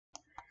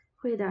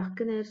Goeiedag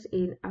kinders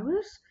en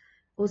ouers.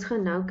 Ons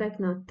gaan nou kyk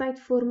na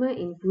tydvorme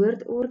en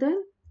woordorde.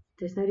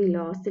 Dit is nou die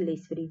laaste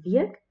les vir die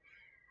week.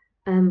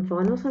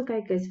 Waarna ons gaan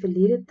kyk is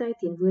verlede tyd,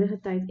 teenwoordige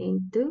tyd en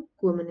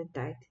toekomende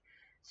tyd.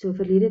 So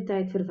verlede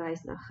tyd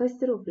verwys na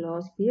gister of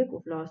laas week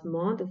of laas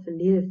maand of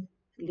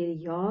verlede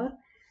jaar.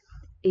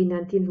 En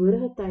dan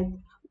teenwoordige tyd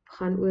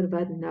gaan oor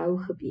wat nou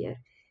gebeur.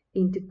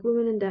 En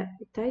toekomende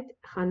tyd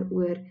gaan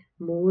oor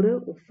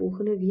môre of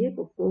volgende week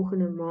of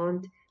volgende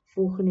maand,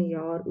 volgende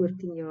jaar, oor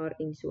 10 jaar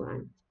en so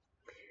aan.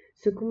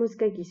 So kom ons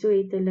kyk, hierso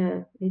het hulle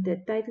net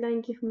 'n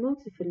tydlyntjie gemaak,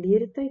 so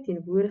verlede tyd,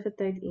 teenwoordige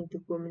tyd en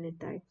toekomende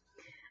tyd.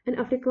 In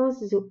Afrikaans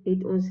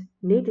het ons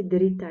net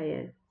 3 tye,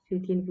 so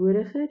die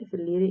teenwoordige, die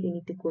verlede en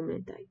die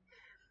toekomende tyd.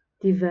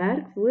 Die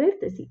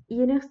werkwoord is die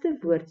enigste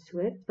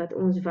woordsoort wat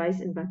ons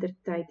wys in watter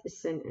tyd 'n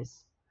sin is.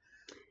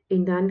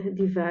 En dan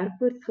die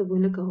werkwoord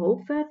gewoonlik 'n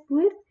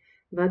hulpwerkwoord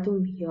wat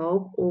hom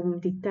help om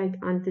die tyd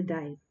aan te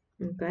dui.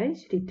 Okay,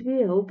 so die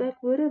 2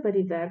 hulpwerkwoorde wat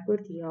die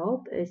werkwoord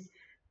help is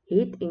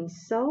het en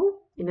sal,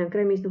 en dan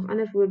kry mens nog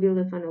ander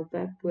voorbeelde van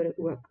hulpwerkwoorde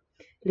ook.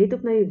 Let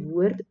op na die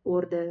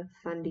woordorde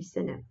van die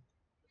sinne.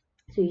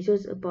 So hier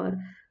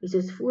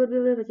is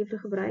voorbeelde wat jy vir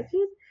gebruik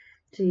het.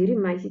 So hierdie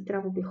meisie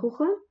trap op die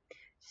gogga.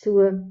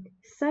 So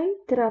sy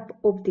trap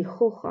op die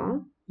gogga.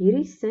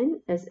 Hierdie sin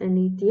is in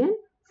die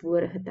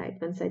teenwoordige tyd,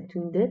 want sy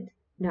doen dit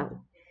nou.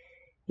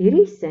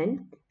 Hierdie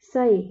sin,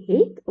 sy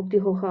het op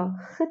die gogga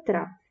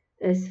getrap,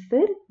 is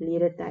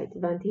verlede tyd,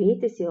 want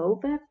het is die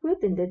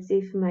hulpwerkwoord en dit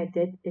sê vir my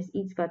dit is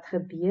iets wat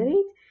gebeur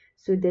het,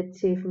 so dit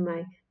sê vir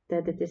my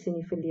dat dit is in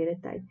die verlede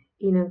tyd.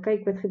 En dan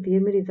kyk wat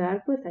gebeur met die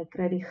werkwoord, hy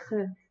kry die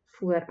ge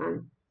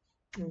vooraan.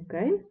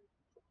 Okay.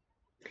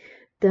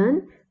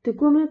 Dan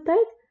toekomende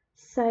tyd,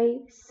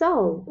 sy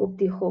sal op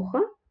die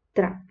gogga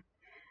trap.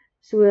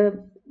 So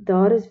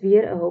daar is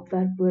weer 'n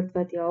hulpwerkwoord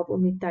wat help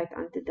om die tyd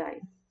aan te dui.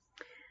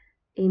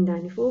 En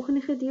dan die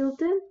volgende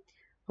gedeelte,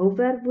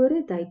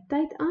 hulpwerkwoorde dui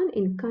tyd aan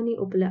en kan nie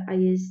op hulle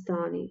eie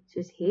staan nie,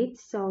 soos het,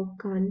 sal,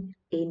 kan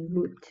en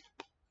moet.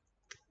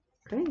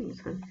 Okay,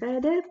 ons gaan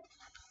verder.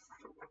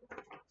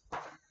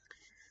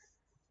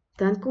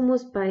 Dan kom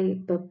ons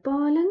by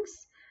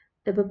bepalings.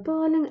 'n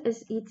Bepaling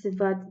is iets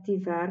wat die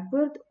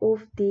werkwoord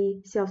of die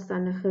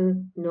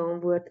selfstandige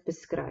naamwoord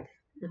beskryf.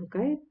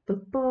 Okay,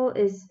 bepaal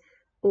is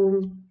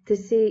om te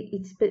sê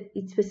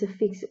iets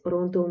spesifieks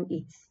rondom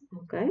iets.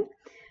 Okay.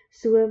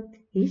 So,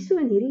 hierso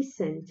in hierdie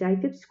sin,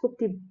 Jacob skop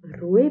die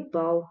rooi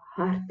bal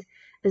hard,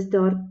 is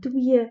daar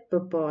 2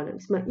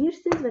 bepalings. Maar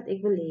eerstens wat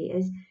ek wil hê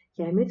is,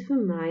 jy moet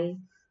vir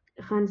my,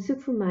 gaan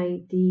soek vir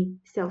my die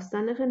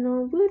selfstandige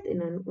naamwoord en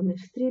dan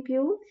onderstreep jy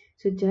hom.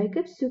 So,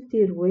 Jacob soek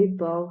die rooi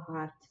bal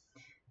hard.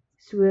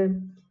 So,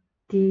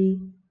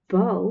 die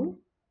bal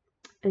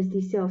is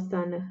die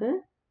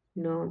selfstandige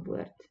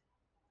naamwoord.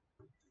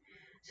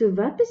 So,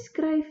 wat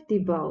beskryf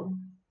die bal?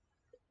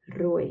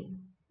 Rooi.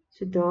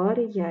 So, daar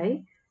het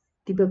jy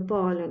die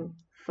bepaling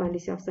van die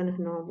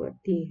selfstandige naamwoord,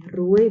 die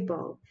rooi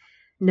bal.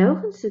 Nou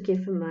gaan soek jy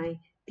vir my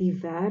die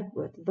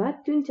werkwoord.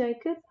 Wat doen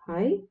Jacob?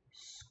 Hy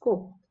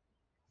skop.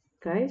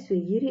 Okay, so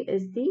hierdie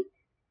is die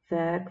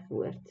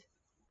werkwoord.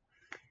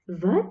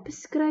 Wat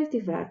beskryf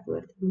die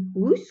werkwoord?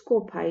 Hoe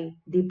skop hy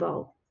die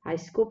bal? Hy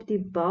skop die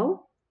bal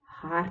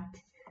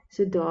hard.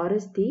 So daar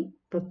is die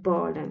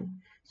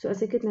bepaling. So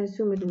as ek dit nou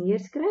so moet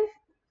neerskryf,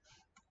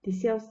 die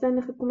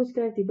selfstandige, kom ons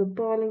skryf die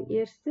bepaling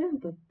eerste,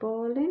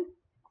 bepaling.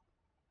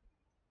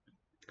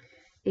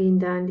 En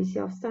dan die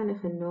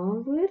selfstandige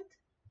naamwoord.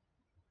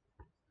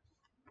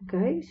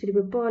 Okay, so die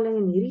bepaling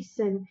in hierdie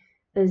sin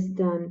is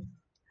dan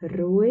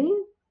rooi.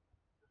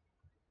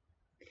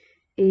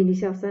 En die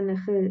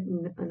selfstandige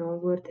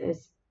naamwoord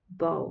is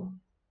bal.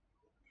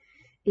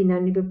 En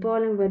dan die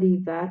bepaling wat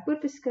die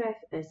werkwoord beskryf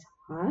is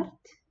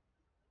hard.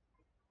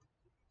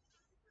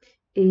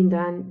 En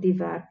dan die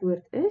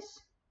werkwoord is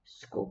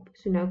skop.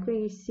 So nou kan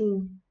jy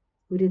sien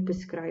hoe dit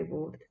beskryf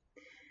word.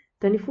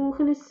 Dan die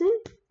volgende sin,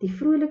 die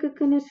vrolike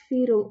kinders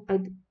vier hul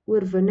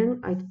oorwinning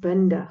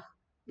uitbundig.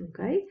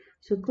 Okay,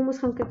 so kom ons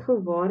gaan kyk gou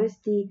waar is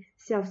die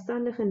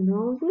selfstandige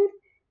naamwoord?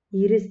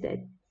 Hier is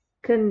dit,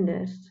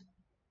 kinders.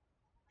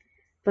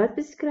 Wat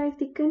beskryf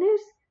die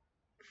kinders?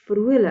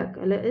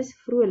 Vrolik, hulle is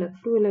vrolik,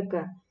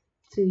 vrolike.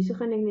 So hierso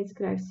gaan ek net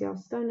skryf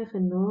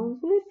selfstandige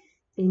naamwoord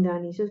en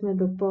dan hierso is my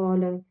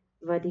bepaling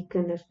wat die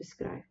kinders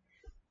beskryf.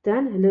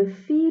 Dan hulle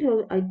vier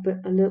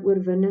hulle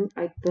oorwinning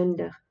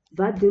uitbundig.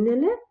 Wat doen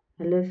hulle?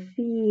 Hulle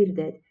vier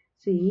dit.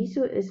 So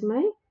hierso is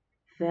my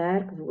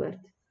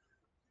werkwoord.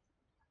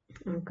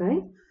 Okay.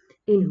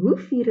 En hoe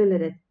vier hulle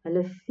dit?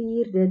 Hulle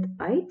vier dit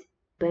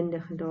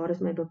uitbundig en daar is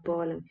my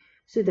bepaling.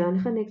 So dan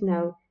gaan ek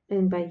nou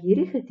en by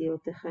hierdie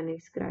gedeelte gaan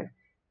ek skryf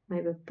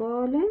my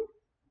bepaling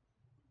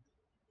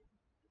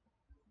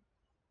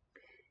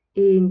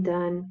en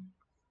dan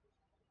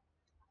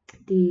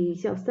die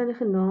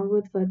selfstandige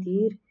naamwoord wat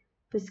hier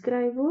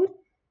beskryf word.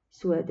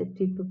 So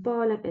die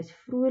bepaling is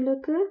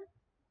vrolike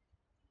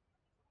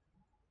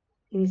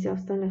en die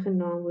selfstandige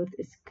naamwoord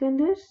is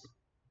kinders.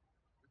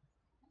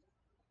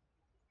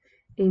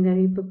 En dan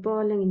die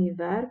bepaling in die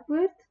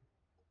werkwoord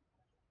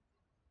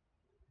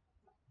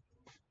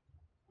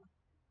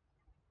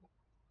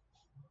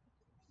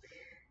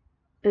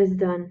is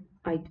dan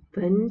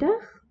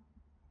uitbundig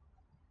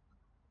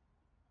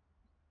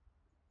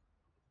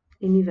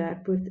en die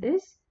werkwoord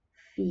is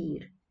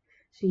 4.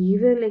 So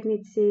hier wil ek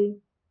net sê,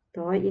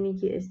 daai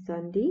enetjie is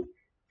dan die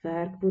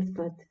werkwoord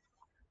wat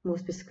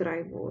moes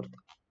beskryf word.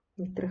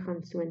 Net terug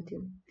gaan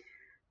soontoe.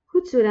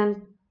 Goed, so dan,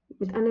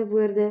 met ander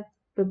woorde,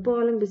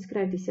 bepaling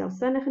beskryf die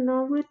selfstandige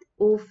naamwoord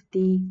of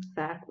die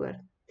werkwoord.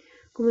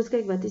 Kom ons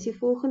kyk, wat is die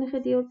volgende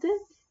gedeelte?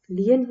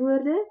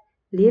 Leenwoorde.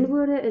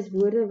 Leenwoorde is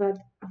woorde wat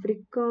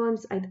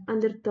Afrikaans uit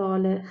ander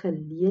tale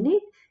geleen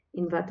het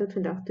en wat tot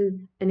vandag toe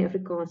in die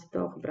Afrikaanse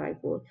taal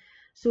gebruik word.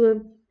 So,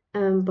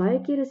 baie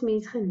keer is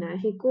mens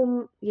geneig,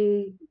 jy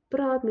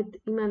praat met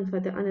iemand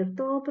wat 'n ander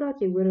taal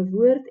praat, jy hoor 'n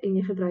woord en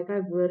jy gebruik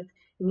daai woord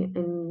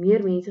en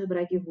meer mense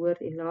gebruik die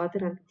woord en later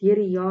dan deur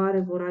die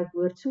jare word daai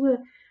woord so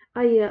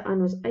eie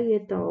aan ons eie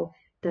taal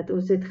dat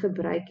ons dit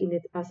gebruik en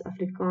dit as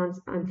Afrikaans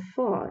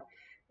aanvaar.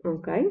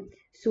 Okay,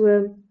 so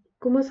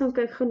kom ons gaan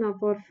kyk gou na 'n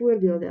paar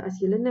voorbeelde. As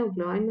julle nou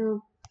blaai na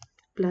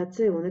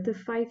bladsy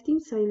 115,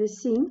 sal julle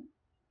sien,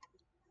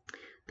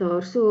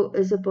 daarso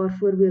is 'n paar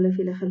voorbeelde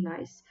vir julle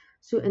gelys.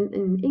 So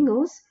in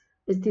Engels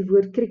is die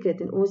woord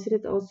cricket en ons het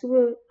dit al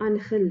so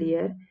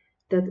aangeleer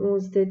dat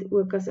ons dit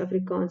ook as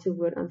Afrikaanse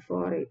woord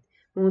aanvaar het.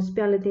 Maar ons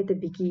spel dit net 'n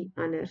bietjie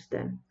anderste.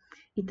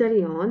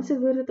 Italiaanse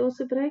woord wat ons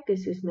gebruik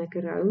is soos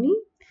macaroni.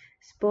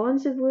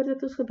 Spaanse woord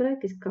wat ons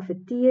gebruik is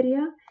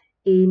cafeteria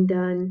en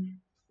dan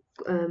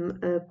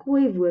 'n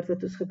Khoi woord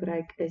wat ons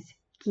gebruik is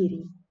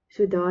kiri.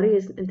 So daardie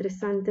is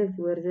interessante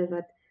woorde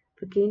wat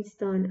bekend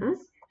staan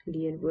as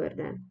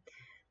leenwoorde.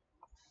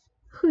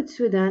 Goed,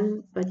 so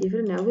dan wat jy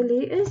vir nou wil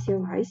hê is jou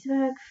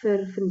huiswerk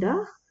vir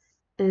vandag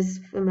is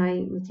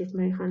moet jy vir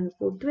my gaan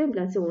voltooi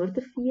bladsy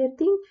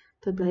 114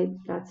 tot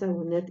bladsy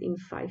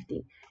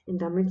 115. En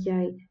dan moet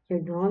jy jou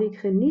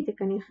naweek geniet. Ek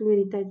kan nie glo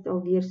die tyd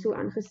alweer so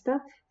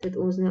aangestap dat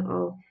ons nou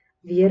al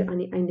weer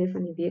aan die einde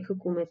van die week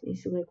gekom het nie.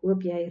 So ek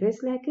hoop jy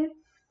rus lekker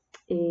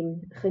en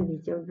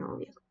geniet jou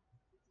naweek.